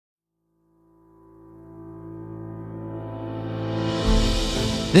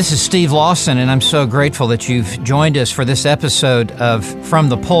This is Steve Lawson, and I'm so grateful that you've joined us for this episode of From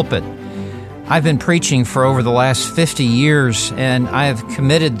the Pulpit. I've been preaching for over the last 50 years, and I have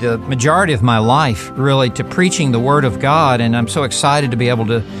committed the majority of my life, really, to preaching the Word of God, and I'm so excited to be able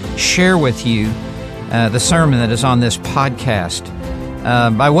to share with you the sermon that is on this podcast.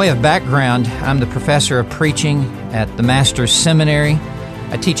 By way of background, I'm the professor of preaching at the Master's Seminary.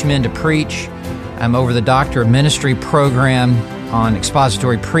 I teach men to preach. I'm over the Doctor of Ministry program on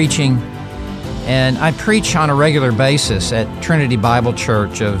expository preaching, and I preach on a regular basis at Trinity Bible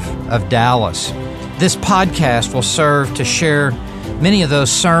Church of Dallas. This podcast will serve to share many of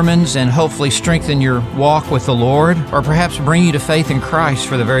those sermons and hopefully strengthen your walk with the Lord, or perhaps bring you to faith in Christ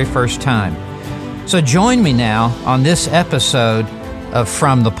for the very first time. So join me now on this episode of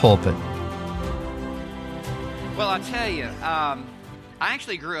From the Pulpit. Well, I'll tell you, I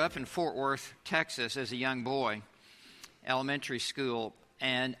actually grew up in Fort Worth, Texas as a young boy, elementary school,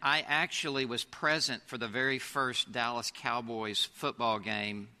 and I actually was present for the very first Dallas Cowboys football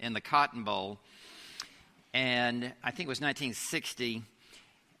game in the Cotton Bowl, and I think it was 1960,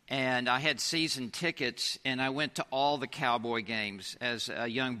 and I had season tickets, and I went to all the Cowboy games as a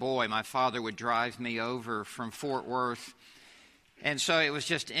young boy. My father would drive me over from Fort Worth, and so it was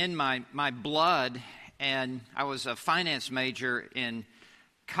just in my blood, and I was a finance major in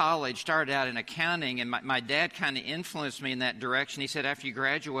college, started out in accounting, and my dad kind of influenced me in that direction. He said, after you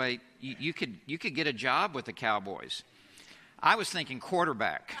graduate, you could get a job with the Cowboys. I was thinking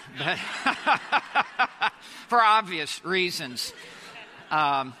quarterback, but for obvious reasons.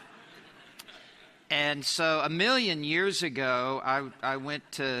 And so a million years ago, I went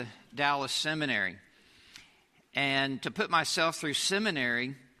to Dallas Seminary. And to put myself through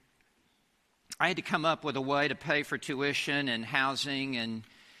seminary, I had to come up with a way to pay for tuition and housing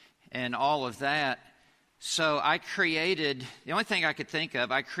and all of that. So I created, the only thing I could think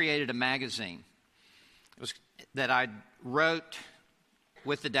of, I created a magazine. It was that I wrote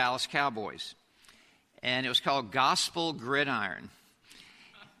with the Dallas Cowboys. And it was called Gospel Gridiron.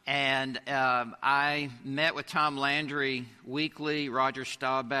 And I met with Tom Landry weekly, Roger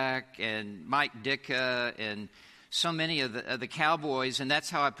Staubach, and Mike Ditka, and so many of the Cowboys. And that's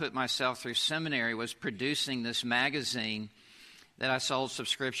how I put myself through seminary, was producing this magazine that I sold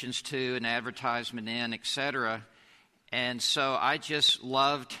subscriptions to and advertisement in, etc. And so I just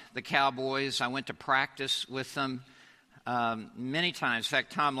loved the Cowboys. I went to practice with them many times. In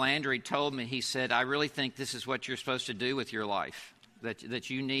fact, Tom Landry told me, he said, I really think this is what you're supposed to do with your life, that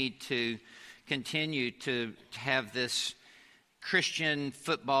you need to continue to have this Christian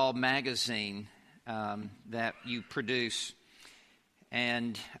football magazine that you produce.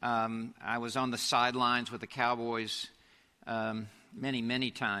 And I was on the sidelines with the Cowboys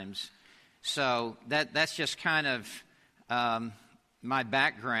many times. So that's just kind of my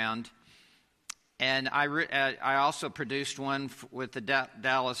background. And I also produced one with the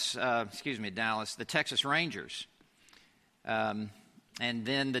the Texas Rangers. And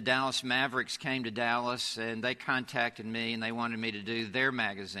then the Dallas Mavericks came to Dallas, and they contacted me, and they wanted me to do their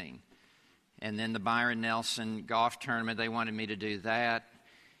magazine. And then the Byron Nelson golf tournament, they wanted me to do that.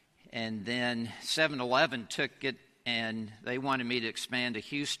 And then 7-Eleven took it, and they wanted me to expand to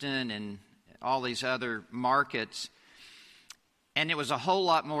Houston and all these other markets. And it was a whole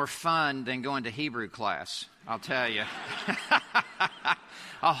lot more fun than going to Hebrew class, I'll tell you.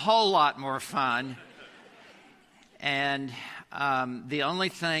 A whole lot more fun. And the only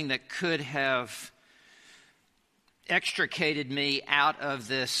thing that could have extricated me out of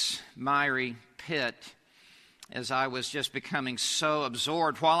this miry pit, as I was just becoming so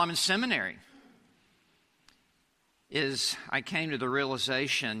absorbed while I'm in seminary, is I came to the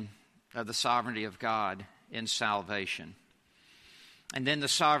realization of the sovereignty of God in salvation, and then the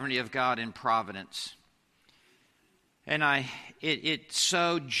sovereignty of God in providence. And it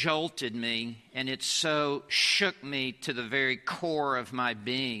so jolted me, and it so shook me to the very core of my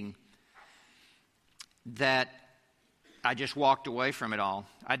being that I just walked away from it all.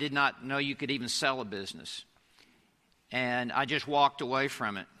 I did not know you could even sell a business. And I just walked away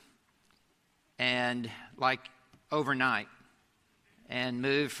from it. And like overnight, and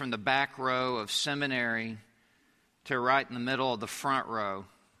moved from the back row of seminary to right in the middle of the front row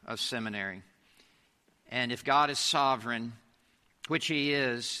of seminary. And if God is sovereign, which He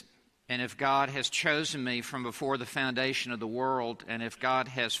is, and if God has chosen me from before the foundation of the world, and if God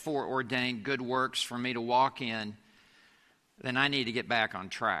has foreordained good works for me to walk in, then I need to get back on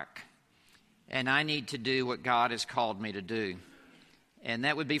track. And I need to do what God has called me to do. And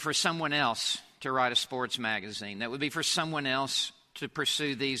that would be for someone else to write a sports magazine. That would be for someone else to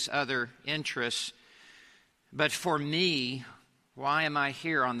pursue these other interests. But for me, Why am I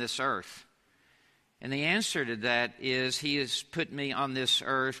here on this earth? And the answer to that is He has put me on this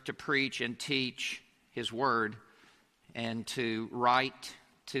earth to preach and teach His Word and to write,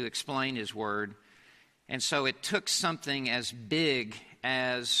 to explain His Word. And so it took something as big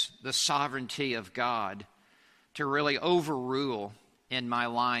as the sovereignty of God to really overrule in my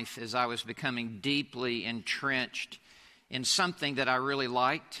life as I was becoming deeply entrenched in something that I really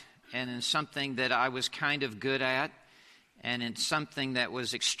liked and in something that I was kind of good at and in something that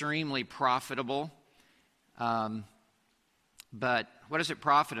was extremely profitable. But what does it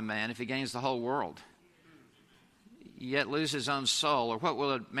profit a man if he gains the whole world, yet lose his own soul? Or what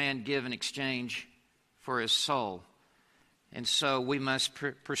will a man give in exchange for his soul? And so we must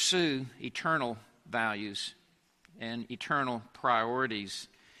pursue eternal values and eternal priorities.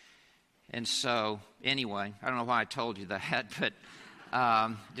 And so, anyway, I don't know why I told you that, but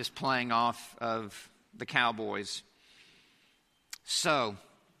just playing off of the Cowboys. So,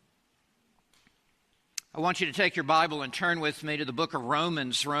 I want you to take your Bible and turn with me to the book of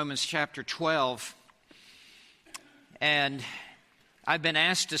Romans, Romans chapter 12. And I've been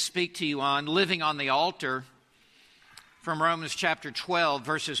asked to speak to you on living on the altar from Romans chapter 12,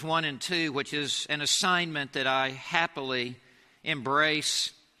 verses 1 and 2, which is an assignment that I happily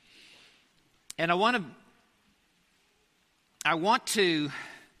embrace. And I want to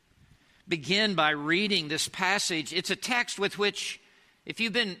begin by reading this passage. It's a text with which, if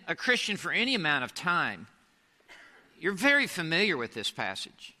you've been a Christian for any amount of time, you're very familiar with this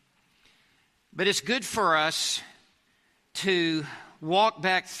passage. But it's good for us to walk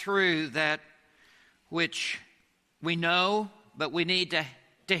back through that which we know, but we need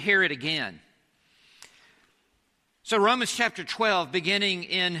to hear it again. So Romans chapter 12, beginning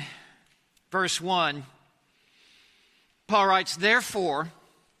in verse 1, Paul writes, "Therefore,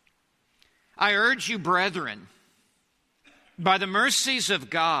 I urge you, brethren, by the mercies of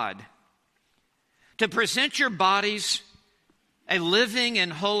God, to present your bodies a living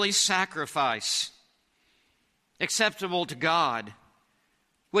and holy sacrifice, acceptable to God,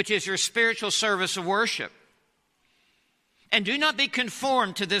 which is your spiritual service of worship. And do not be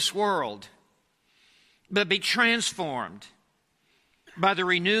conformed to this world, but be transformed by the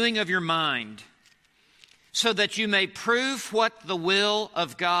renewing of your mind, so that you may prove what the will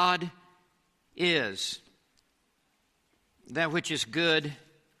of God is, that which is good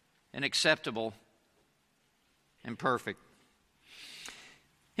and acceptable and perfect."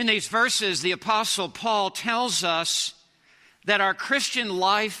 In these verses, the Apostle Paul tells us that our Christian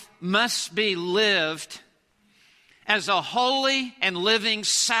life must be lived as a holy and living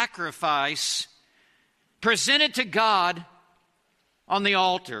sacrifice presented to God on the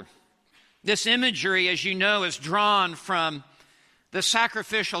altar. This imagery, as you know, is drawn from the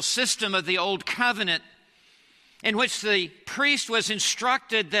sacrificial system of the Old Covenant, in which the priest was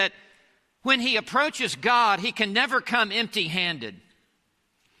instructed that when he approaches God, he can never come empty-handed.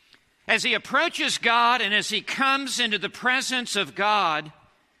 As he approaches God and as he comes into the presence of God,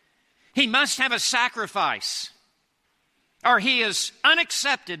 he must have a sacrifice, or he is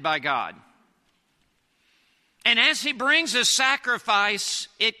unaccepted by God. And as he brings a sacrifice,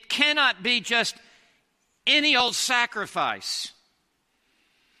 it cannot be just any old sacrifice.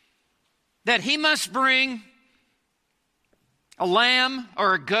 That he must bring a lamb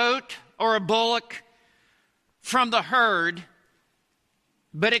or a goat or a bullock from the herd,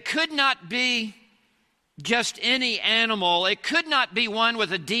 but it could not be just any animal. It could not be one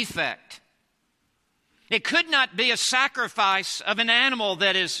with a defect. It could not be a sacrifice of an animal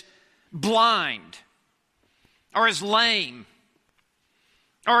that is blind or is lame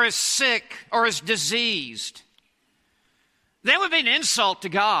or is sick or is diseased. That would be an insult to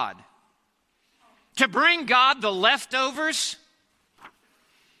God. To bring God the leftovers?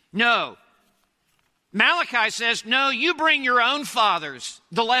 No. Malachi says, no, you bring your own fathers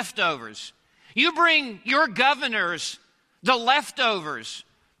the leftovers. You bring your governors the leftovers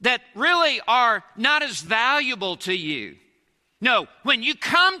that really are not as valuable to you. No, when you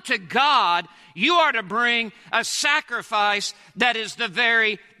come to God, you are to bring a sacrifice that is the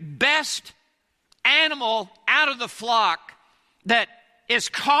very best animal out of the flock, that is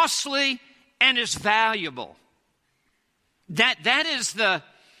costly and is valuable. That is the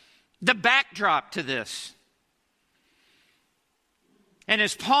backdrop to this. And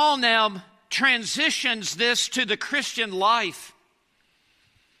as Paul now transitions this to the Christian life,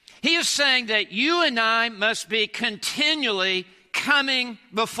 he is saying that you and I must be continually coming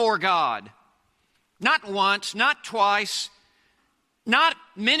before God. Not once, not twice, not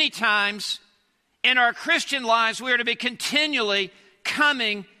many times. In our Christian lives, we are to be continually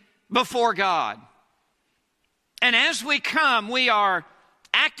coming before God. And as we come, we are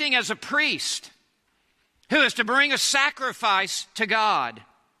acting as a priest who is to bring a sacrifice to God.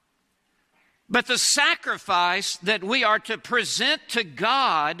 But the sacrifice that we are to present to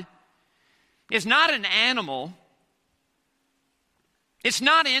God is not an animal. It's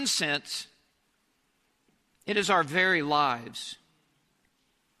not incense. It is our very lives.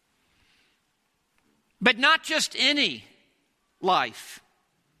 But not just any life.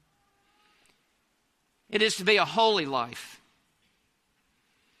 It is to be a holy life.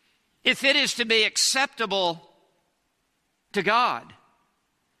 If it is to be acceptable to God,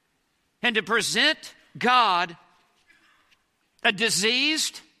 and to present God a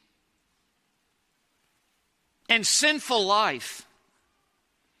diseased and sinful life,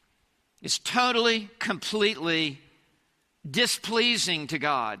 is totally, completely displeasing to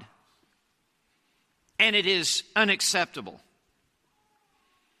God. And it is unacceptable.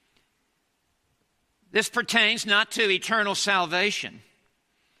 This pertains not to eternal salvation.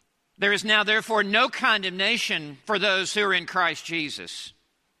 There is now, therefore, no condemnation for those who are in Christ Jesus.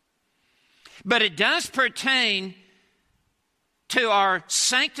 But it does pertain to our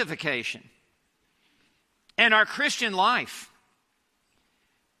sanctification and our Christian life.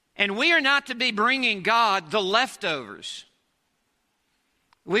 And we are not to be bringing God the leftovers.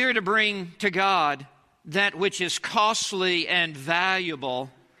 We are to bring to God that which is costly and valuable.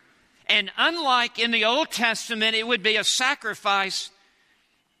 And unlike in the Old Testament, it would be a sacrifice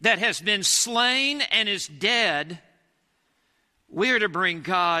that has been slain and is dead. We are to bring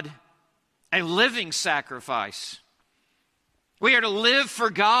God a living sacrifice. We are to live for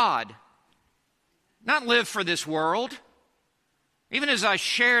God, not live for this world. Even as I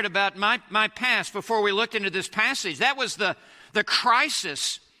shared about my past before we looked into this passage, that was the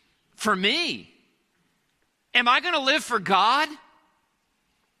crisis for me. Am I going to live for God?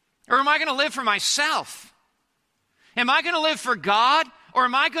 Or am I going to live for myself? Am I going to live for God? Or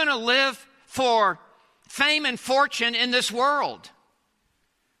am I going to live for fame and fortune in this world?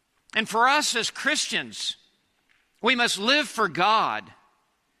 And for us as Christians, we must live for God.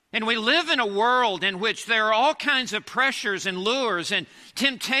 And we live in a world in which there are all kinds of pressures and lures and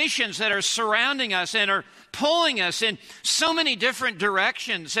temptations that are surrounding us and are pulling us in so many different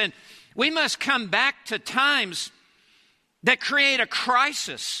directions. And we must come back to times that create a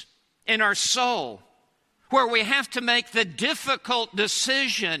crisis in our soul, where we have to make the difficult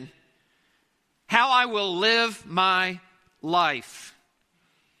decision, how I will live my life.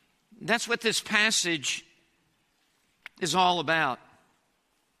 That's what this passage is all about.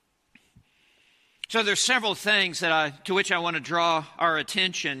 So there's several things to which I want to draw our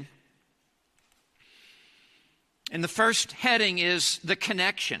attention. And the first heading is the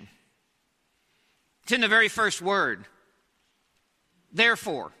connection. It's in the very first word.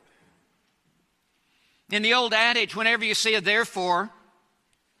 Therefore. In the old adage, whenever you see a therefore,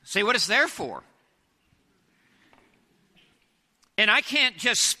 say what it's there for. And I can't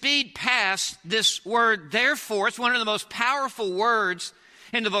just speed past this word therefore. It's one of the most powerful words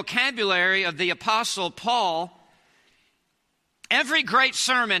in the vocabulary of the Apostle Paul. Every great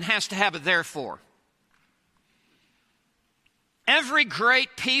sermon has to have a therefore. Every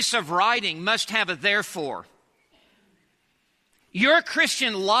great piece of writing must have a therefore. Your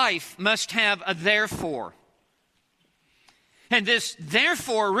Christian life must have a therefore. And this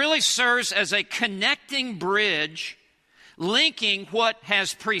therefore really serves as a connecting bridge, linking what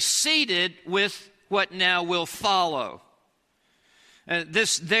has preceded with what now will follow.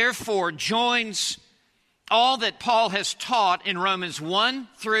 This therefore joins all that Paul has taught in Romans 1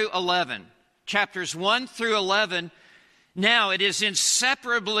 through 11. Chapters 1 through 11, now it is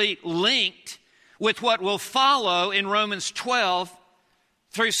inseparably linked with what will follow in Romans 12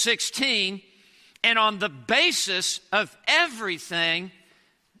 through 16, and on the basis of everything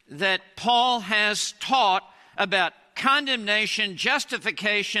that Paul has taught about condemnation,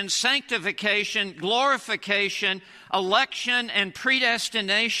 justification, sanctification, glorification, election, and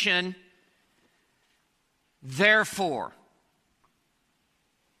predestination. Therefore,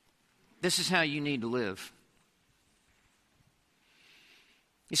 this is how you need to live.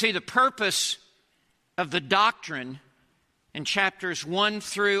 You see, the purpose of the doctrine in chapters 1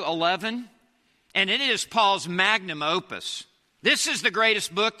 through 11, and it is Paul's magnum opus. This is the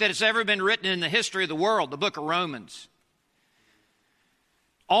greatest book that has ever been written in the history of the world, the book of Romans.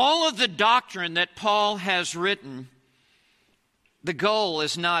 All of the doctrine that Paul has written, the goal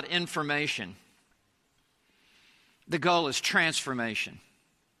is not information. The goal is transformation.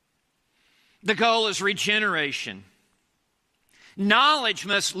 The goal is regeneration. Knowledge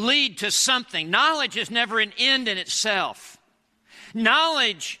must lead to something. Knowledge is never an end in itself.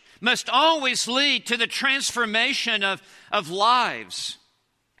 Knowledge must always lead to the transformation of lives.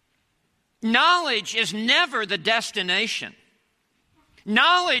 Knowledge is never the destination.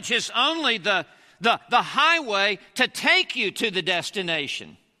 Knowledge is only the highway to take you to the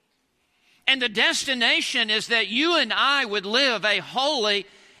destination. And the destination is that you and I would live a holy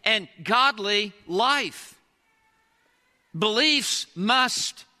and godly life. Beliefs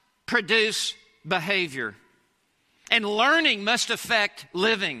must produce behavior. And learning must affect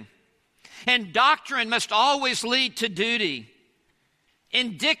living. And doctrine must always lead to duty.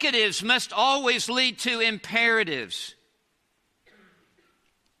 Indicatives must always lead to imperatives.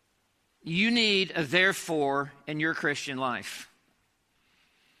 You need a therefore in your Christian life.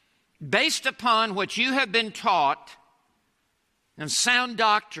 Based upon what you have been taught and sound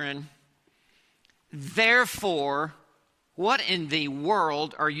doctrine, therefore, what in the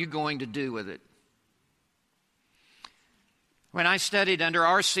world are you going to do with it? When I studied under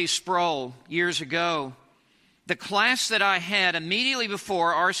R.C. Sproul years ago, the class that I had immediately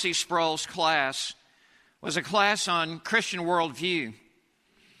before R.C. Sproul's class was a class on Christian worldview.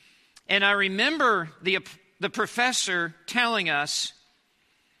 And I remember the professor telling us,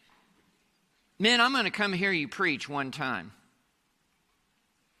 "Men, I'm going to come hear you preach one time.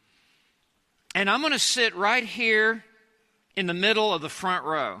 And I'm going to sit right here in the middle of the front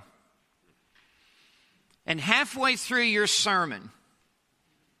row. And halfway through your sermon,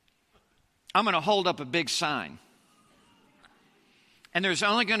 I'm going to hold up a big sign. And there's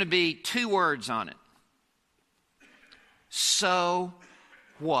only going to be 2 words on it. So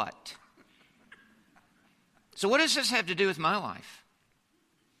what?" So what does this have to do with my life?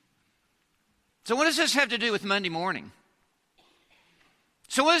 So what does this have to do with Monday morning?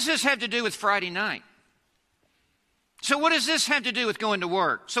 So what does this have to do with Friday night? So what does this have to do with going to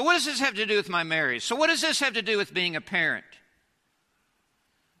work? So what does this have to do with my marriage? So what does this have to do with being a parent?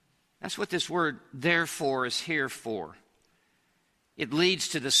 That's what this word therefore is here for. It leads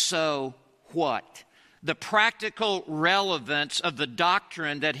to the so what? The practical relevance of the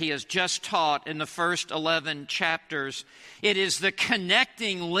doctrine that he has just taught in the first 11 chapters. It is the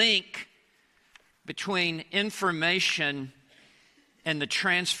connecting link between information and the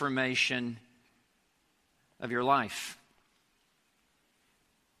transformation of your life.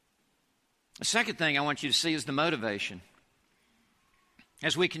 The second thing I want you to see is the motivation.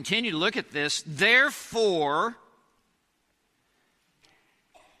 As we continue to look at this, therefore,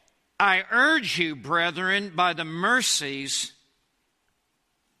 I urge you, brethren, by the mercies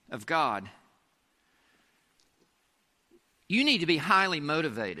of God. You need to be highly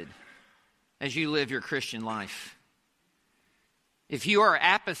motivated as you live your Christian life. If you are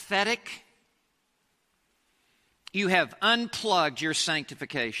apathetic, you have unplugged your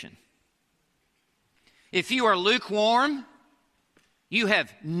sanctification. If you are lukewarm, you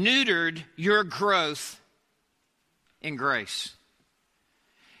have neutered your growth in grace.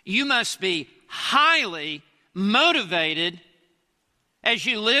 You must be highly motivated as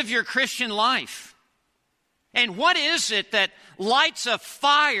you live your Christian life. And what is it that lights a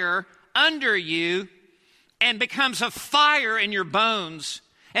fire under you and becomes a fire in your bones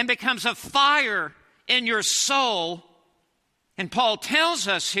and becomes a fire in your soul? And Paul tells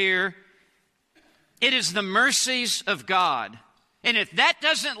us here, it is the mercies of God. And if that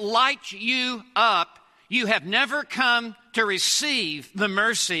doesn't light you up, you have never come to receive the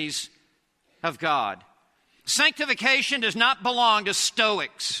mercies of God. Sanctification does not belong to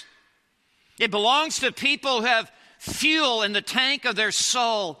Stoics. It belongs to people who have fuel in the tank of their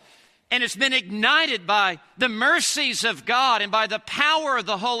soul, and it's been ignited by the mercies of God and by the power of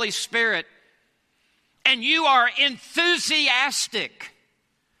the Holy Spirit. And you are enthusiastic.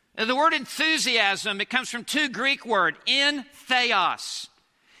 Now, the word enthusiasm, it comes from 2 Greek words, in theos,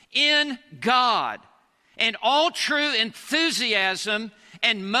 in God. And all true enthusiasm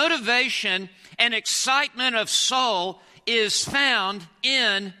and motivation and excitement of soul is found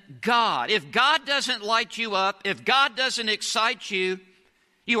in God. If God doesn't light you up, if God doesn't excite you,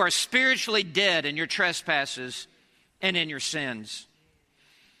 you are spiritually dead in your trespasses and in your sins.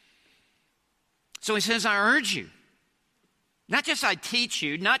 So he says, I urge you. Not just I teach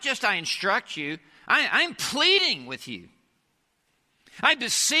you, not just I instruct you, I'm pleading with you. I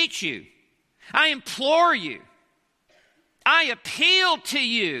beseech you. I implore you. I appeal to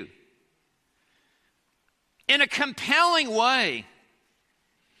you in a compelling way.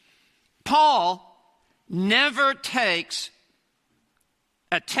 Paul never takes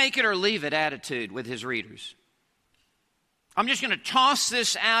a take it or leave it attitude with his readers. I'm just going to toss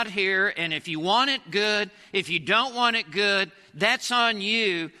this out here, and if you want it, good. If you don't want it, good. That's on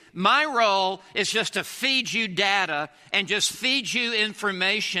you. My role is just to feed you data and just feed you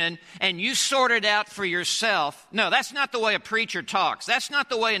information, and you sort it out for yourself. No, that's not the way a preacher talks. That's not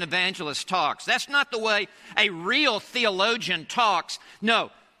the way an evangelist talks. That's not the way a real theologian talks.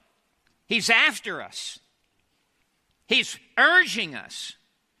 No, he's after us. He's urging us.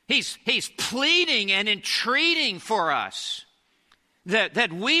 He's pleading and entreating for us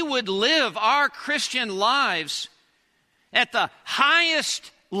that we would live our Christian lives at the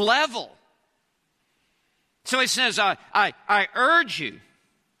highest level. So he says, I urge you,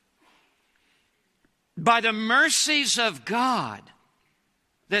 by the mercies of God,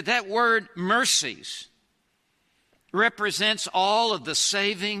 that word mercies represents all of the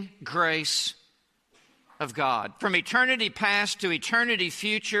saving grace of God. From eternity past to eternity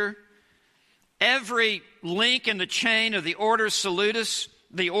future, every link in the chain of the order salutis,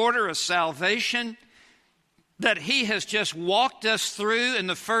 the order of salvation, that he has just walked us through in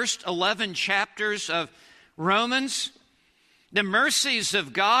the first 11 chapters of Romans, the mercies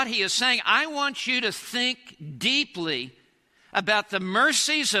of God, he is saying, I want you to think deeply about the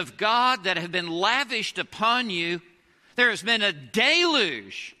mercies of God that have been lavished upon you. There has been a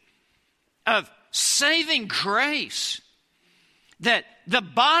deluge of saving grace, that the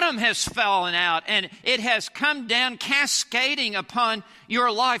bottom has fallen out and it has come down cascading upon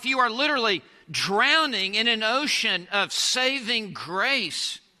your life. You are literally drowning in an ocean of saving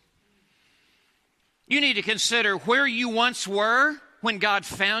grace. You need to consider where you once were when God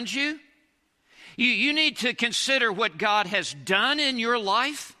found you. You need to consider what God has done in your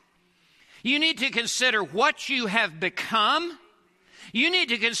life. You need to consider what you have become. You need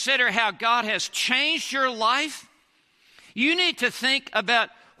to consider how God has changed your life. You need to think about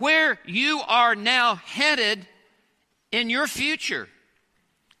where you are now headed in your future.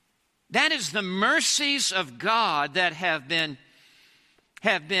 That is the mercies of God that have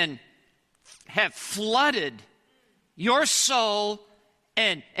flooded your soul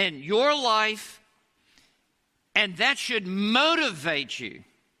and your life, and that should motivate you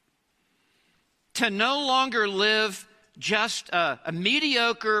to no longer live just a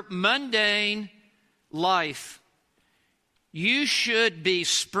mediocre, mundane life. You should be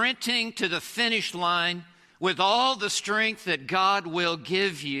sprinting to the finish line with all the strength that God will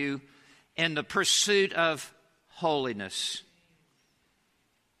give you in the pursuit of holiness.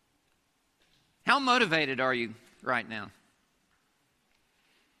 How motivated are you right now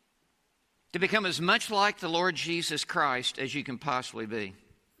to become as much like the Lord Jesus Christ as you can possibly be?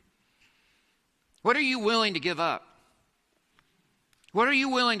 What are you willing to give up? What are you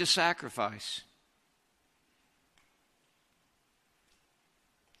willing to sacrifice?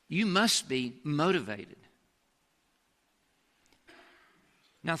 You must be motivated.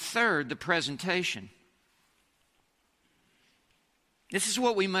 Now, third, the presentation. This is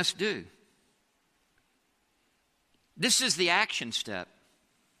what we must do. This is the action step.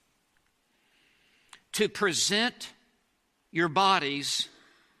 To present your bodies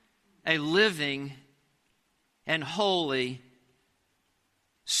a living and holy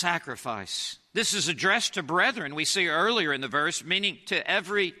sacrifice. This is addressed to brethren, we see earlier in the verse, meaning to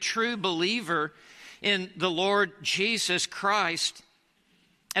every true believer in the Lord Jesus Christ.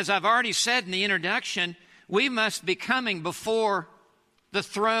 As I've already said in the introduction, we must be coming before the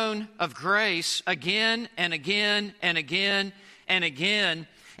throne of grace again and again and again and again,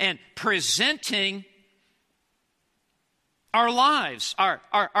 and presenting our lives,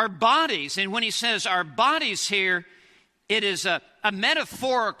 our bodies. And when he says our bodies here, it is a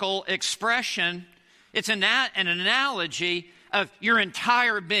metaphorical expression. It's an analogy of your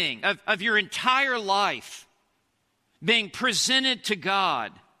entire being, of your entire life being presented to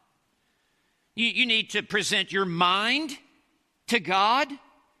God. You need to present your mind to God,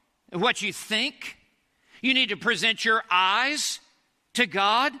 what you think. You need to present your eyes to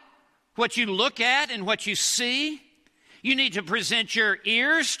God, what you look at and what you see. You need to present your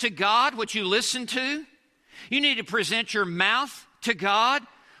ears to God, what you listen to. You need to present your mouth to God,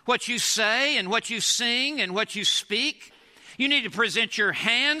 what you say and what you sing and what you speak. You need to present your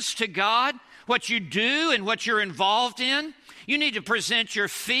hands to God, what you do and what you're involved in. You need to present your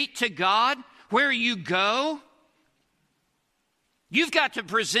feet to God, where you go. You've got to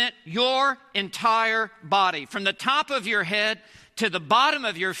present your entire body, from the top of your head to the bottom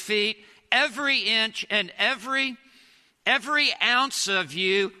of your feet, every inch and every ounce of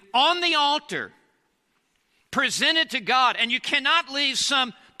you on the altar. Present it to God. And you cannot leave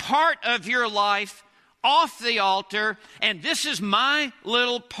some part of your life off the altar, and this is my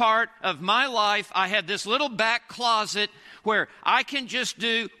little part of my life. I have this little back closet where I can just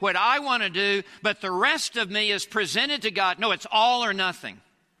do what I want to do, but the rest of me is presented to God. No, it's all or nothing.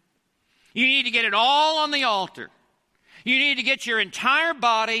 You need to get it all on the altar. You need to get your entire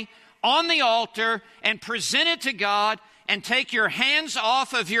body on the altar and present it to God, and take your hands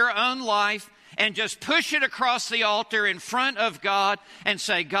off of your own life and just push it across the altar in front of God and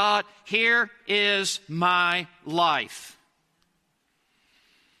say, God, here is my life.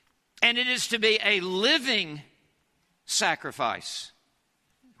 And it is to be a living sacrifice,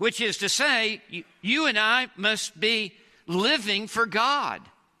 which is to say, you and I must be living for God.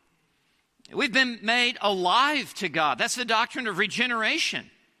 We've been made alive to God. That's the doctrine of regeneration.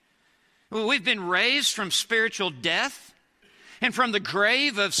 We've been raised from spiritual death and from the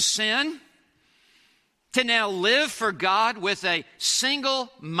grave of sin to now live for God with a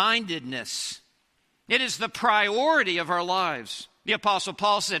single-mindedness. It is the priority of our lives. The Apostle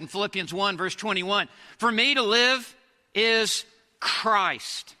Paul said in Philippians 1, verse 21, "For me to live is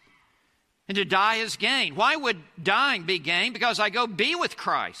Christ, and to die is gain." Why would dying be gain? Because I go be with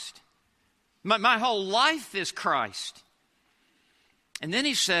Christ. My whole life is Christ. And then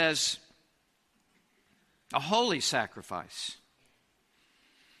he says, a holy sacrifice.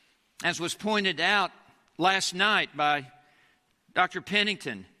 As was pointed out last night by Dr.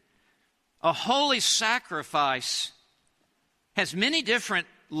 Pennington, a holy sacrifice has many different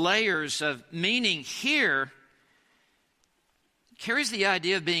layers of meaning. Here, it carries the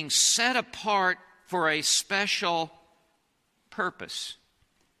idea of being set apart for a special purpose.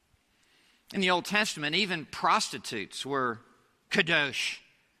 In the Old Testament, even prostitutes were kadosh,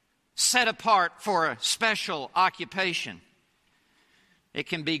 set apart for a special occupation. It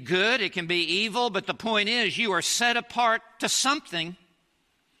can be good, it can be evil, but the point is you are set apart to something.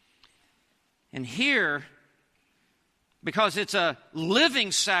 And here, because it's a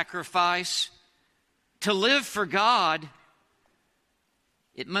living sacrifice, to live for God,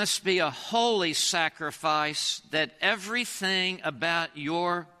 it must be a holy sacrifice, that everything about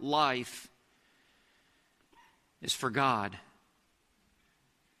your life is for God.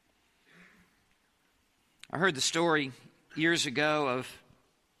 I heard the story years ago of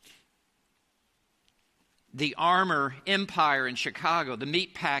the Armour Empire in Chicago, the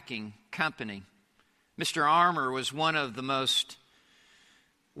meatpacking company. Mr. Armour was one of the most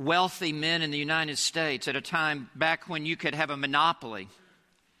wealthy men in the United States at a time back when you could have a monopoly.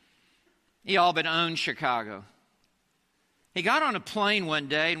 He all but owned Chicago. He got on a plane one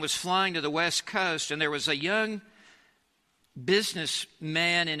day and was flying to the West Coast, and there was a young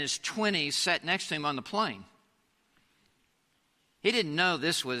businessman in his 20s sat next to him on the plane. He didn't know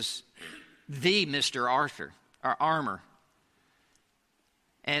this was the Mr. Armour.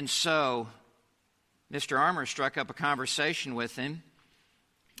 And so Mr. Armour struck up a conversation with him.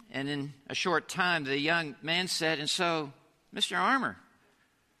 And in a short time, the young man said, "And so, Mr. Armour,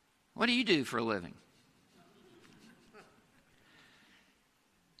 what do you do for a living?"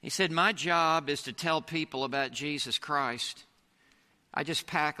 He said, "My job is to tell people about Jesus Christ. I just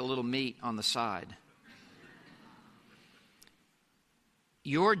pack a little meat on the side."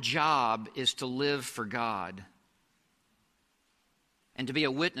 Your job is to live for God and to be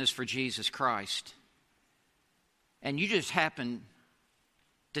a witness for Jesus Christ. And you just happen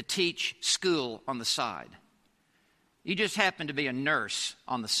to teach school on the side. You just happen to be a nurse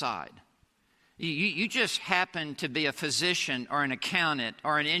on the side. You just happen to be a physician or an accountant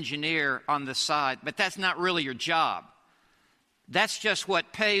or an engineer on the side, but that's not really your job. That's just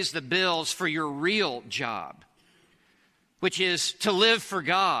what pays the bills for your real job, which is to live for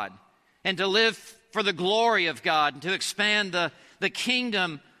God and to live for the glory of God and to expand the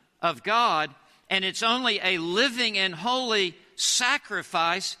kingdom of God. And it's only a living and holy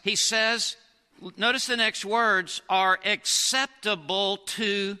sacrifice, he says, notice the next words, are acceptable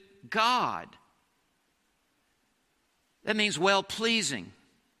to God. That means well-pleasing.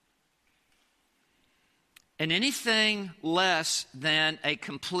 And anything less than a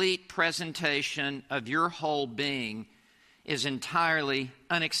complete presentation of your whole being is entirely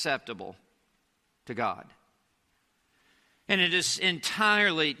unacceptable to God. And it is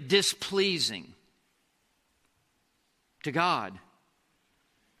entirely displeasing to God.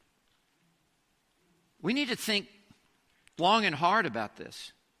 We need to think long and hard about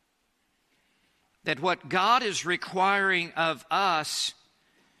this. That what God is requiring of us,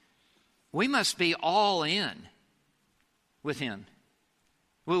 we must be all in with Him.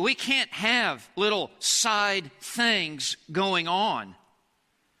 Well, we can't have little side things going on.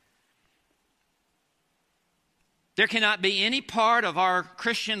 There cannot be any part of our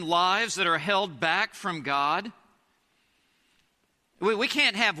Christian lives that are held back from God. We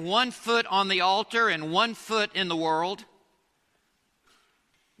can't have one foot on the altar and one foot in the world.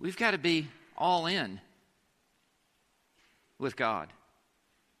 We've got to be all in with God.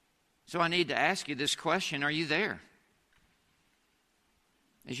 So I need to ask you this question: are you there?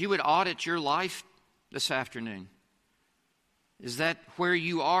 As you would audit your life this afternoon, is that where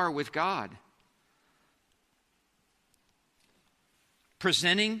you are with God?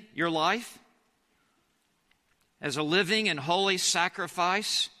 Presenting your life as a living and holy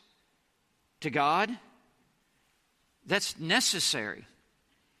sacrifice to God, that's necessary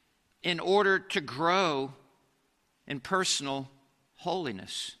in order to grow in personal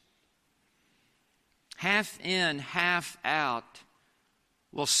holiness. Half in, half out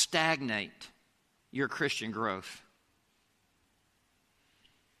will stagnate your Christian growth.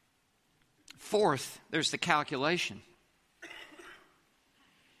 Fourth, there's the calculation.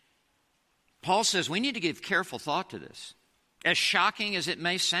 Paul says we need to give careful thought to this, as shocking as it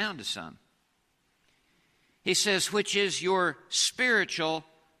may sound to some. He says, which is your spiritual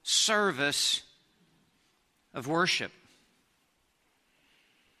service of worship.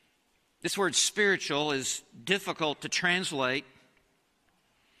 This word spiritual is difficult to translate.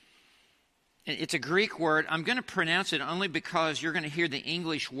 It's a Greek word. I'm going to pronounce it only because you're going to hear the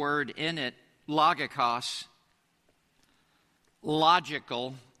English word in it, logikos,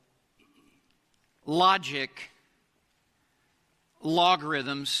 logical, logic,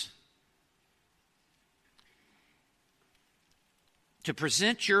 logarithms. To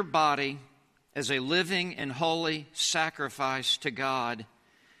present your body as a living and holy sacrifice to God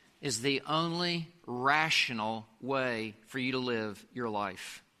is the only rational way for you to live your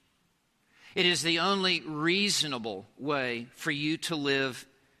life. It is the only reasonable way for you to live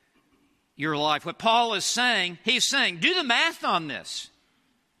your life. What Paul is saying, he's saying, do the math on this.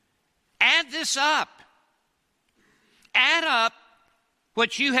 Add this up. Add up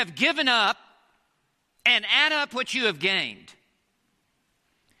what you have given up and add up what you have gained.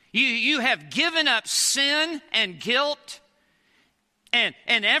 You have given up sin and guilt and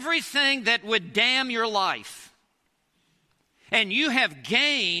everything that would damn your life. And you have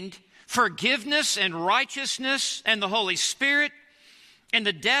gained forgiveness and righteousness and the Holy Spirit and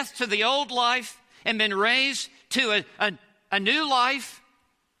the death to the old life and been raised to a new life.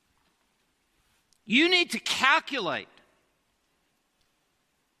 You need to calculate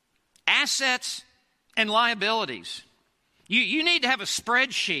assets and liabilities. You need to have a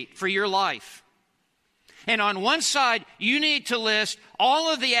spreadsheet for your life. And on one side, you need to list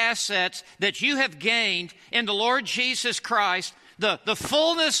all of the assets that you have gained in the Lord Jesus Christ, the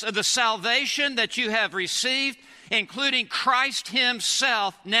fullness of the salvation that you have received, including Christ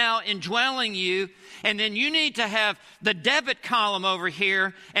Himself now indwelling you. And then you need to have the debit column over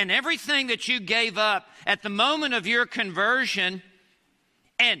here and everything that you gave up at the moment of your conversion.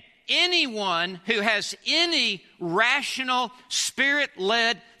 And anyone who has any rational,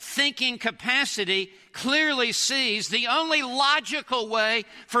 Spirit-led thinking capacity clearly sees the only logical way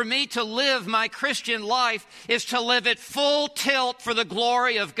for me to live my Christian life is to live at full tilt for the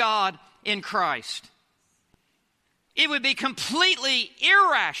glory of God in Christ. It would be completely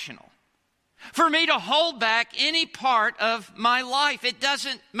irrational for me to hold back any part of my life. It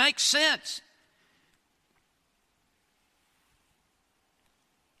doesn't make sense.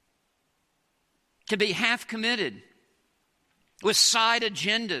 To be half committed with side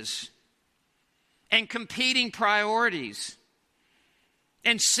agendas and competing priorities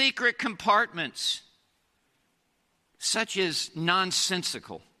and secret compartments, such is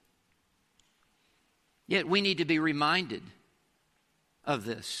nonsensical. Yet we need to be reminded of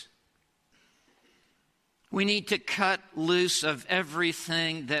this. We need to cut loose of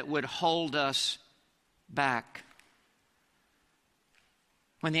everything that would hold us back.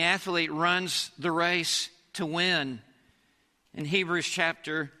 When the athlete runs the race to win, in Hebrews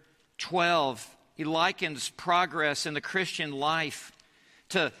chapter 12, he likens progress in the Christian life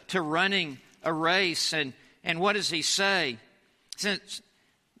to running a race. And what does he say? Since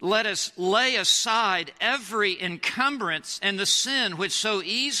let us lay aside every encumbrance and the sin which so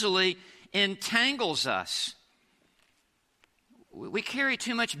easily entangles us. We carry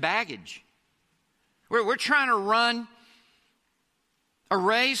too much baggage. We're trying to run a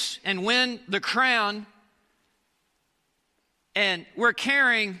race and win the crown, and we're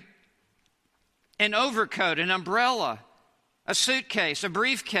carrying an overcoat, an umbrella, a suitcase, a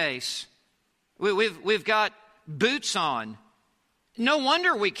briefcase. We've got boots on. No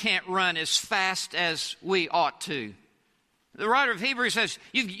wonder we can't run as fast as we ought to. The writer of Hebrews says,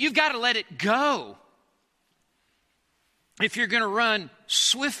 you've got to let it go. if you're going to run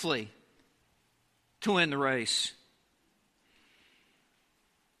swiftly to win the race.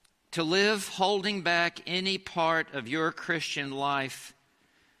 To live holding back any part of your Christian life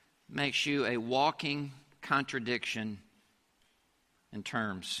makes you a walking contradiction in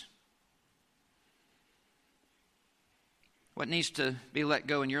terms. What needs to be let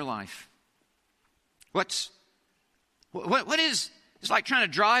go in your life? What is, it's like trying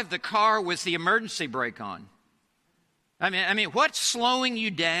to drive the car with the emergency brake on. I mean, what's slowing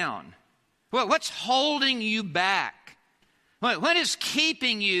you down? What's holding you back? What is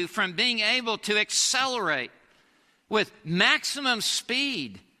keeping you from being able to accelerate with maximum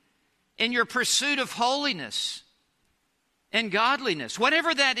speed in your pursuit of holiness and godliness?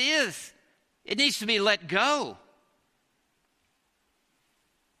 Whatever that is, it needs to be let go.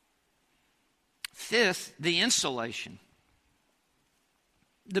 Fifth, the insulation.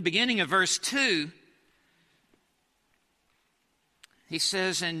 The beginning of verse 2, he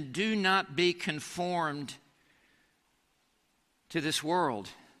says, "And do not be conformed to this world."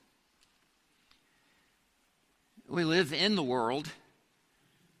 We live in the world,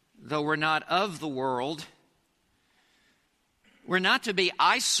 though we're not of the world. We're not to be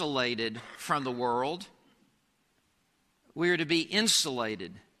isolated from the world. We are to be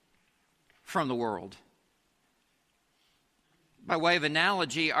insulated from the world. By way of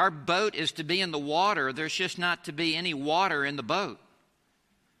analogy, our boat is to be in the water. There's just not to be any water in the boat.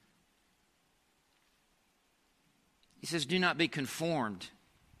 He says, do not be conformed.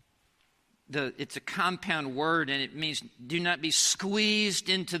 It's a compound word, and it means do not be squeezed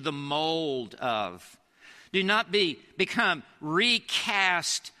into the mold of. Do not become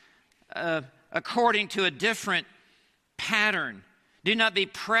recast according to a different pattern. Do not be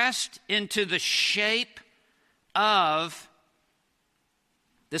pressed into the shape of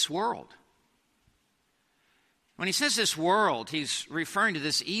this world. When he says this world, he's referring to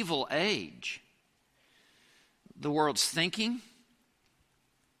this evil age. The world's thinking,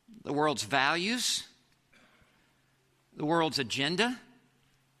 the world's values, the world's agenda,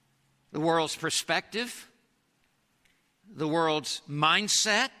 the world's perspective, the world's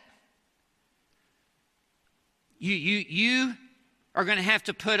mindset. You are going to have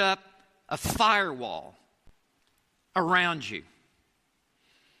to put up a firewall around you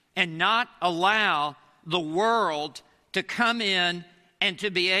and not allow the world to come in and to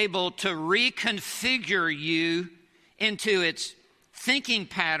be able to reconfigure you into its thinking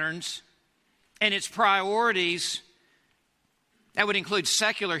patterns and its priorities. That would include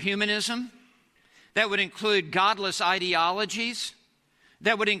secular humanism. That would include godless ideologies.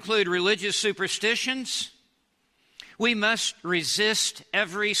 That would include religious superstitions. We must resist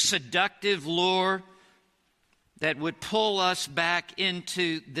every seductive lure that would pull us back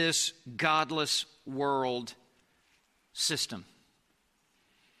into this godless world system.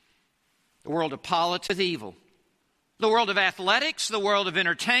 The world of politics with evil. The world of athletics, the world of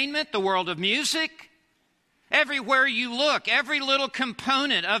entertainment, the world of music. Everywhere you look, every little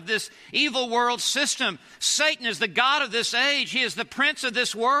component of this evil world system. Satan is the god of this age. He is the prince of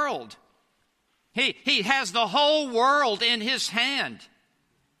this world. He has the whole world in his hand.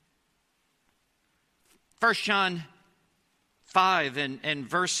 1 John 5 and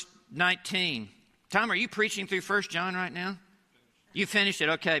verse 19. Tom, are you preaching through 1 John right now? You finished it?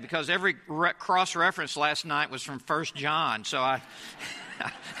 Okay, because every cross-reference last night was from 1 John, so I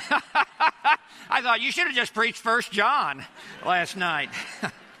thought you should have just preached 1 John last night.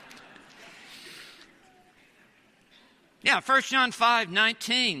 Yeah, 1 John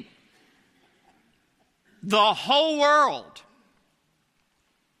 5:19. The whole world,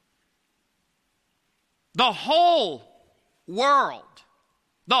 the whole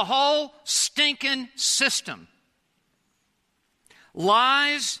stinking system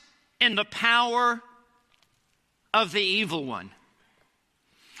lies in the power of the evil one.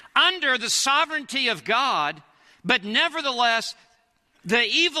 Under the sovereignty of God, but nevertheless, the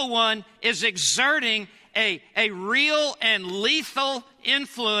evil one is exerting a real and lethal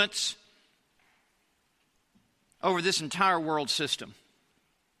influence over this entire world system.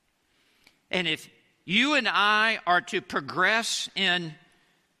 And if you and I are to progress in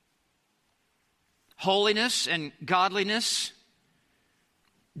holiness and godliness,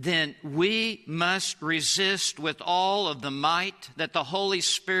 then we must resist with all of the might that the Holy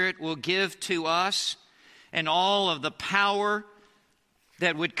Spirit will give to us and all of the power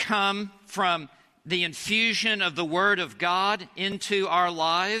that would come from the infusion of the Word of God into our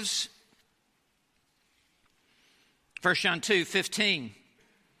lives. 1 John 2:15.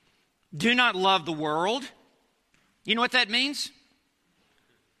 Do not love the world. You know what that means?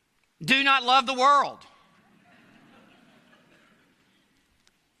 Do not love the world.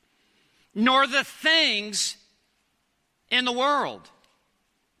 nor the things in the world.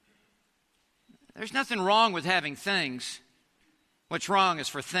 There's nothing wrong with having things. What's wrong is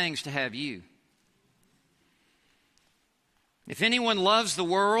for things to have you. If anyone loves the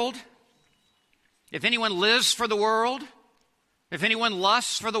world, if anyone lives for the world, if anyone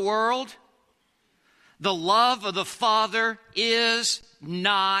lusts for the world, the love of the Father is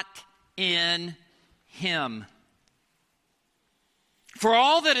not in him. For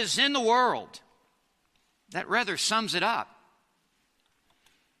all that is in the world, that rather sums it up.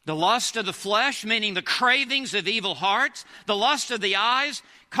 The lust of the flesh, meaning the cravings of evil hearts, the lust of the eyes,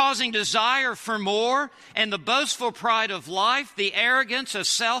 causing desire for more, and the boastful pride of life, the arrogance of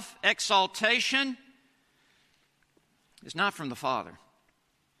self-exaltation, is not from the Father.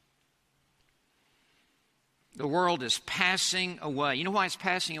 The world is passing away. You know why it's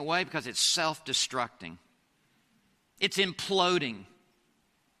passing away? Because it's self-destructing. It's imploding.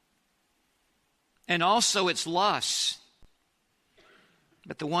 And also its lusts.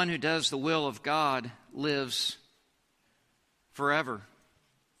 But the one who does the will of God lives forever.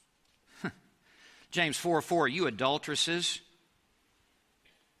 James 4:4, you adulteresses.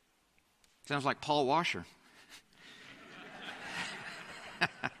 Sounds like Paul Washer.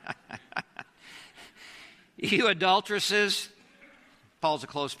 You adulteresses. Paul's a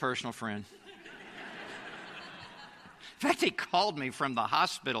close personal friend. In fact, he called me from the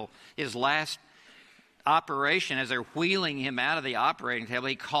hospital, his last operation, as they're wheeling him out of the operating table.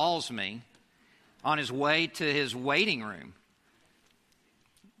 He calls me on his way to his waiting room.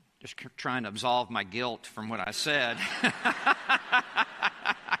 Just trying to absolve my guilt from what I said.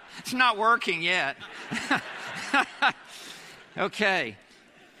 It's not working yet. Okay.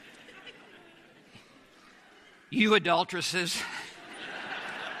 You adulteresses.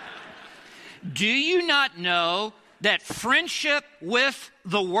 Do you not know that friendship with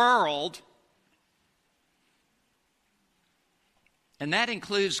the world, and that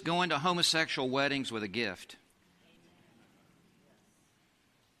includes going to homosexual weddings with a gift,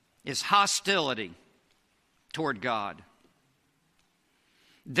 is hostility toward God?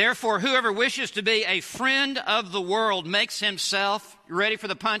 Therefore, whoever wishes to be a friend of the world makes himself, you ready for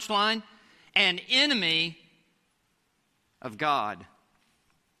the punchline, an enemy of God.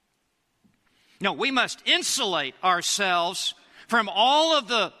 No, we must insulate ourselves from all of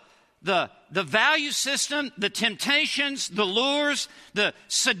the value system, the temptations, the lures, the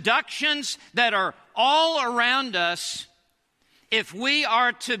seductions that are all around us if we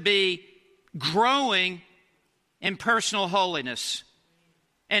are to be growing in personal holiness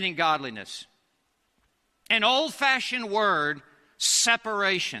and in godliness. An old-fashioned word,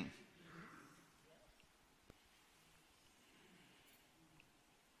 separation.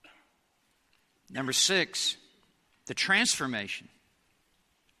 Number 6, the transformation.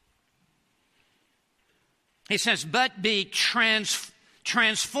 He says, but be transformed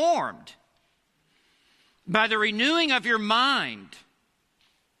by the renewing of your mind.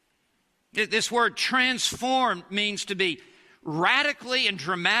 This word transformed means to be radically and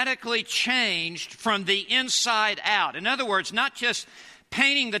dramatically changed from the inside out. In other words, not just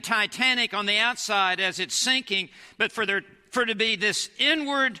painting the Titanic on the outside as it's sinking, but for there to be this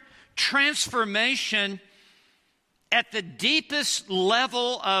inward transformation at the deepest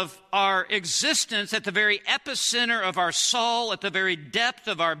level of our existence, at the very epicenter of our soul, at the very depth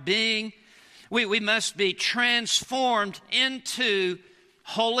of our being. We must be transformed into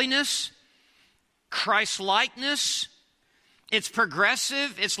holiness, Christ-likeness. It's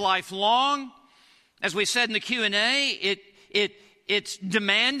progressive, it's lifelong. As we said in the Q&A, it's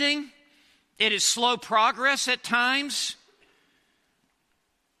demanding. It is slow progress at times.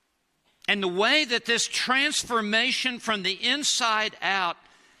 And the way that this transformation from the inside out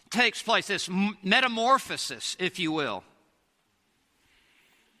takes place, this metamorphosis, if you will,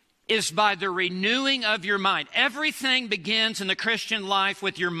 is by the renewing of your mind. Everything begins in the Christian life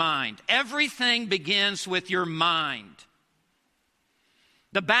with your mind. Everything begins with your mind.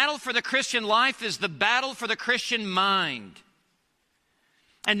 The battle for the Christian life is the battle for the Christian mind.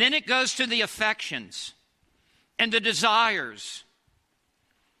 And then it goes to the affections and the desires.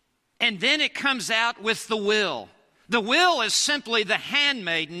 And then it comes out with the will. The will is simply the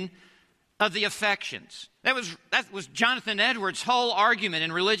handmaiden of the affections. That was Jonathan Edwards' whole argument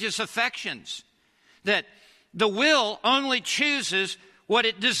in religious affections, that the will only chooses what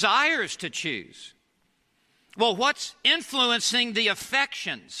it desires to choose. Well, what's influencing the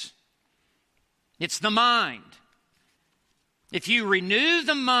affections? It's the mind. If you renew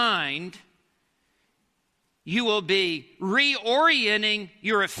the mind, you will be reorienting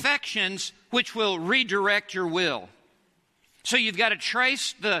your affections, which will redirect your will. So you've got to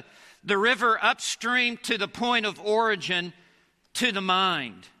trace the the river upstream to the point of origin to the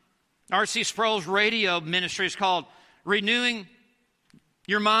mind. R.C. Sproul's radio ministry is called Renewing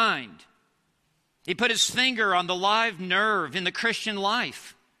Your Mind. He put his finger on the live nerve in the Christian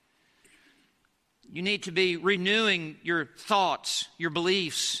life. You need to be renewing your thoughts, your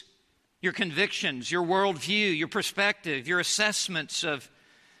beliefs, your convictions, your worldview, your perspective, your assessments of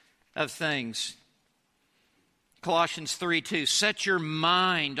things. Colossians 3:2, set your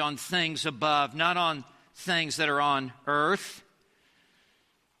mind on things above, not on things that are on earth.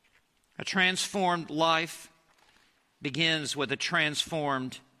 A transformed life begins with a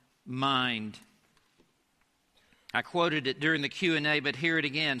transformed mind. I quoted it during the Q&A, but hear it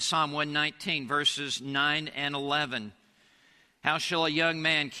again. Psalm 119, verses 9 and 11. How shall a young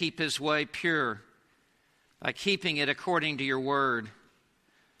man keep his way pure? By keeping it according to your word.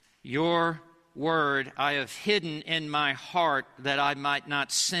 Your word I have hidden in my heart that I might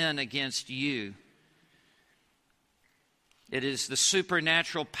not sin against you. It is the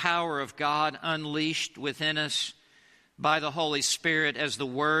supernatural power of God unleashed within us by the Holy Spirit as the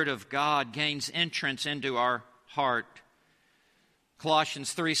Word of God gains entrance into our heart.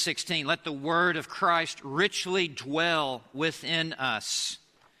 Colossians 3:16, let the Word of Christ richly dwell within us.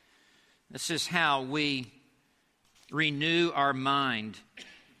 This is how we renew our mind,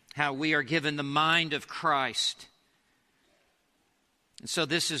 how we are given the mind of Christ. And so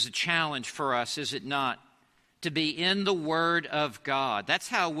this is a challenge for us, is it not? To be in the Word of God. That's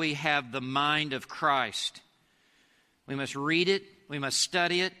how we have the mind of Christ. We must read it. We must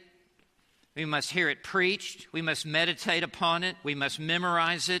study it. We must hear it preached. We must meditate upon it. We must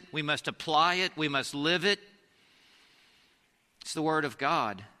memorize it. We must apply it. We must live it. It's the Word of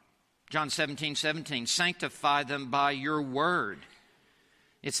God. John 17:17, sanctify them by your word.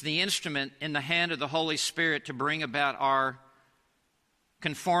 It's the instrument in the hand of the Holy Spirit to bring about our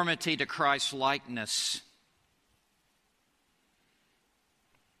conformity to Christ's likeness.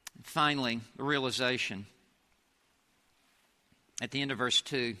 And finally, the realization at the end of verse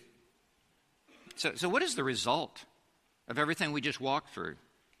 2. So what is the result of everything we just walked through?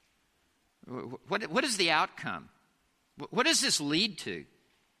 What is the outcome? What does this lead to?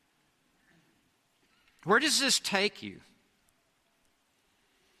 Where does this take you?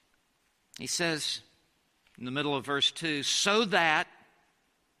 He says in the middle of verse 2, so that,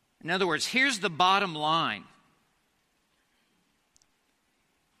 in other words, here's the bottom line.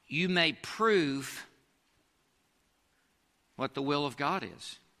 You may prove what the will of God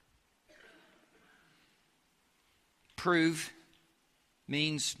is. Prove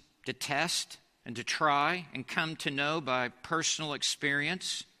means to test and to try and come to know by personal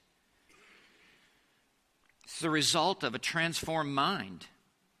experience. It's the result of a transformed mind.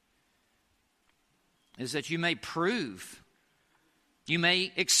 Is that you may prove, you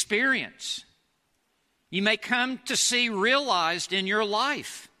may experience, you may come to see realized in your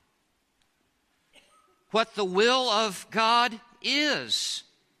life what the will of God is.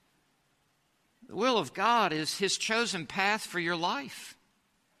 The will of God is His chosen path for your life.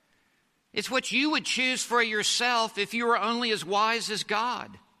 It's what you would choose for yourself if you were only as wise as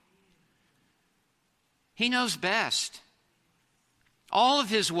God. He knows best. All of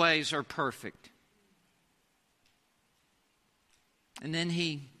His ways are perfect. And then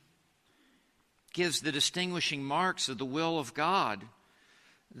He gives the distinguishing marks of the will of God.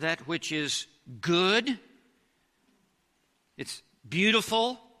 That which is good, it's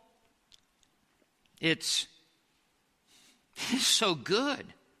beautiful, it's so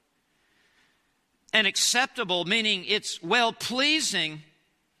good. And acceptable, meaning it's well-pleasing.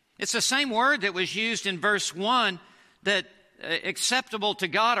 It's the same word that was used in verse 1, that acceptable to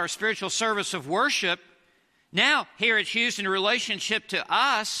God, our spiritual service of worship. Now, here it's used in relationship to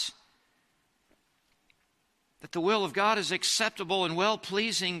us, that the will of God is acceptable and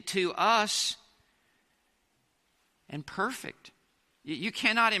well-pleasing to us and perfect. You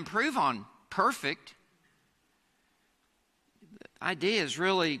cannot improve on perfect. The idea is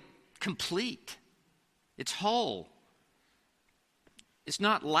really complete. It's whole. It's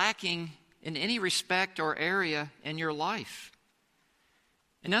not lacking in any respect or area in your life.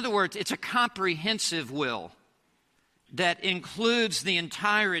 In other words, it's a comprehensive will that includes the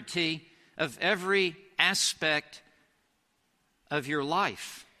entirety of every aspect of your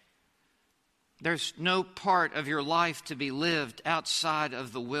life. There's no part of your life to be lived outside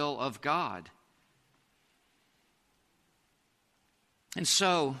of the will of God. And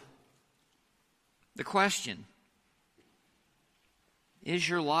so, the question, is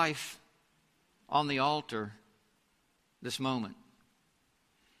your life on the altar this moment?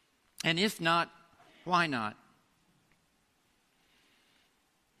 And if not, why not?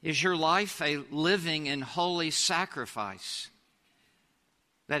 Is your life a living and holy sacrifice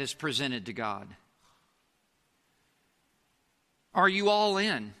that is presented to God? Are you all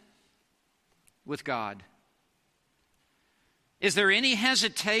in with God? Is there any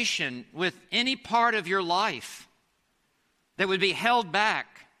hesitation with any part of your life that would be held back?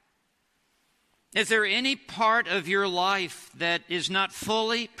 Is there any part of your life that is not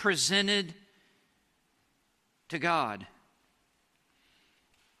fully presented to God?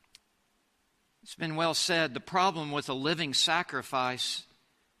 It's been well said, the problem with a living sacrifice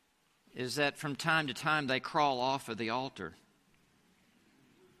is that from time to time they crawl off of the altar.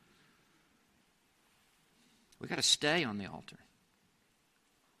 We've got to stay on the altar.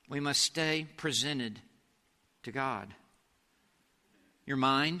 We must stay presented to God. Your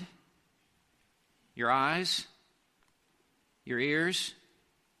mind, your eyes, your ears,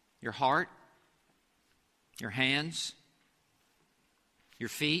 your heart, your hands, your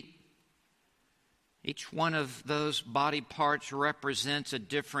feet. Each one of those body parts represents a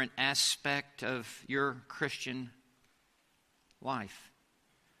different aspect of your Christian life.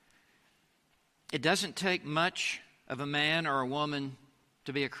 It doesn't take much of a man or a woman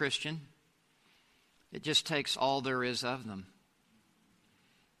to be a Christian. It just takes all there is of them.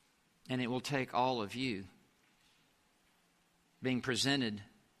 And it will take all of you being presented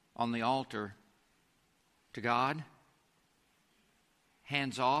on the altar to God,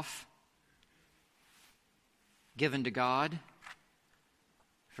 hands off, given to God,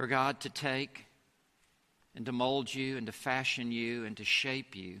 for God to take and to mold you and to fashion you and to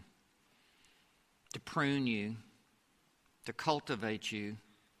shape you, to prune you, to cultivate you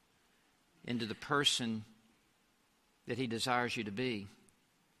into the person that He desires you to be.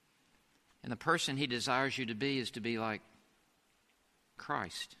 And the person He desires you to be is to be like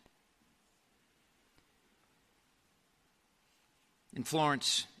Christ. In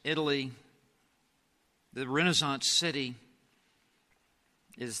Florence, Italy, the Renaissance city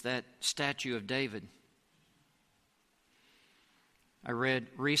is that statue of David. I read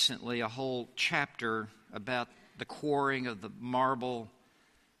recently a whole chapter about the quarrying of the marble,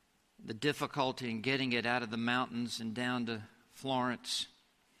 the difficulty in getting it out of the mountains and down to Florence,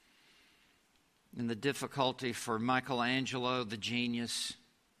 and the difficulty for Michelangelo, the genius,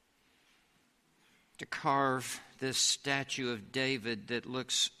 to carve this statue of David that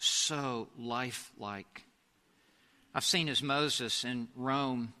looks so lifelike. I've seen his Moses in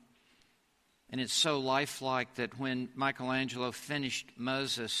Rome, and it's so lifelike that when Michelangelo finished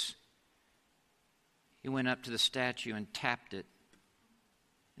Moses, he went up to the statue and tapped it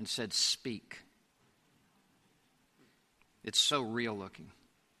and said, "Speak." It's so real looking.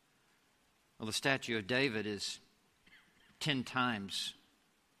 Well, the statue of David is 10 times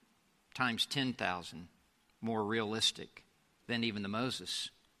 10,000 more realistic than even the Moses.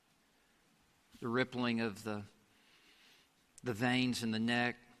 The rippling of the veins in the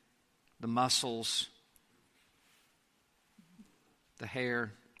neck, the muscles, the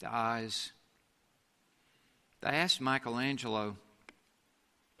hair, the eyes. I asked Michelangelo,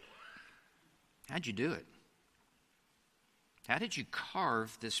 how'd you do it? How did you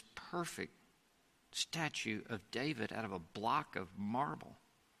carve this perfect statue of David out of a block of marble?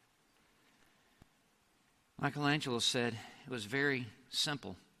 Michelangelo said it was very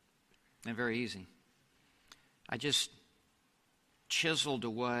simple and very easy. I just chiseled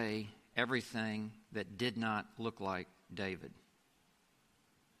away everything that did not look like David.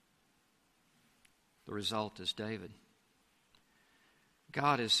 The result is David.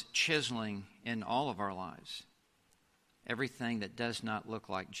 God is chiseling in all of our lives everything that does not look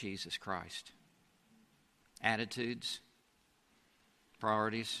like Jesus Christ. Attitudes,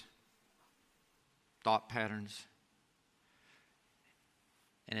 priorities, thought patterns.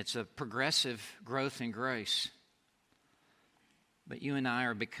 And it's a progressive growth in grace. But you and I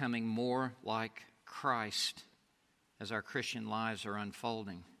are becoming more like Christ as our Christian lives are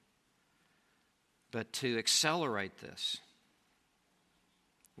unfolding. But to accelerate this,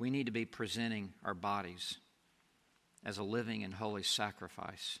 we need to be presenting our bodies as a living and holy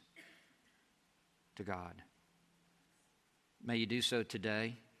sacrifice to God. May you do so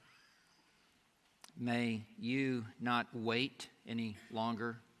today. May you not wait any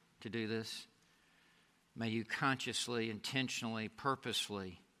longer to do this. May you consciously, intentionally,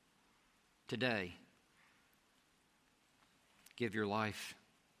 purposefully, today, give your life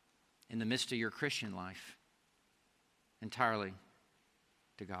in the midst of your Christian life entirely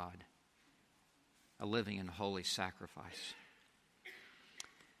to God, a living and holy sacrifice.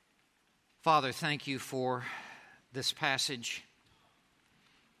 Father, thank you for this passage.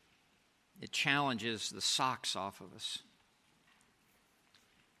 It challenges the socks off of us.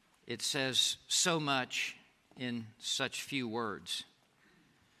 it says so much in such few words.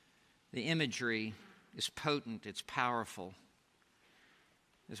 The imagery is potent, it's powerful,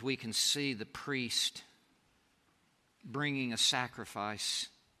 as we can see the priest bringing a sacrifice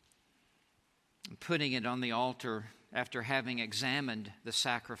and putting it on the altar after having examined the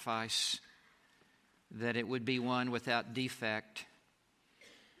sacrifice, that it would be one without defect,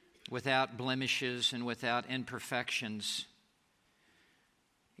 without blemishes, and without imperfections.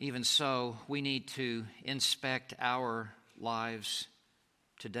 Even so, we need to inspect our lives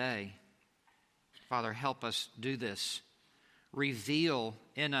today. Father, help us do this. Reveal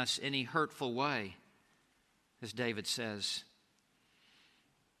in us any hurtful way, as David says.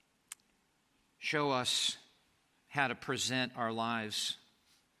 Show us how to present our lives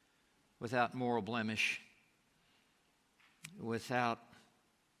without moral blemish, without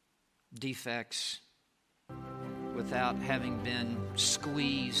defects, without having been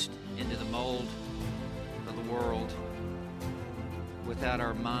squeezed into the mold of the world, without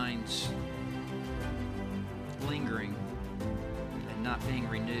our minds lingering and not being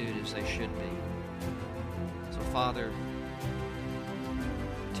renewed as they should be. So, Father,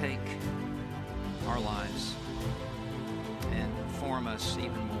 take our lives and form us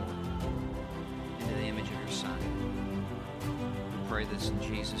even more into the image of your Son. We pray this in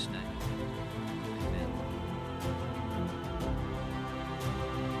Jesus' name. Amen.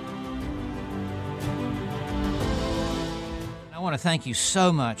 I want to thank you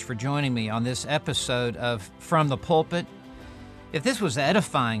so much for joining me on this episode of From the Pulpit. If this was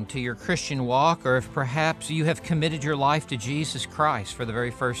edifying to your Christian walk, or if perhaps you have committed your life to Jesus Christ for the very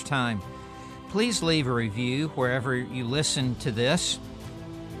first time, please leave a review wherever you listen to this.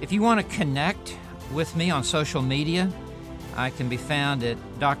 If you want to connect with me on social media, I can be found at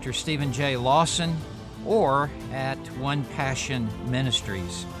Dr. Stephen J. Lawson or at One Passion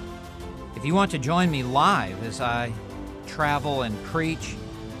Ministries. If you want to join me live as I travel and preach,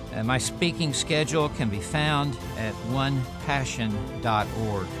 my speaking schedule can be found at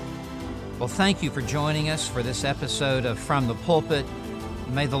onepassion.org. Well, thank you for joining us for this episode of From the Pulpit.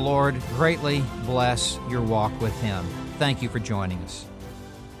 May the Lord greatly bless your walk with Him. Thank you for joining us.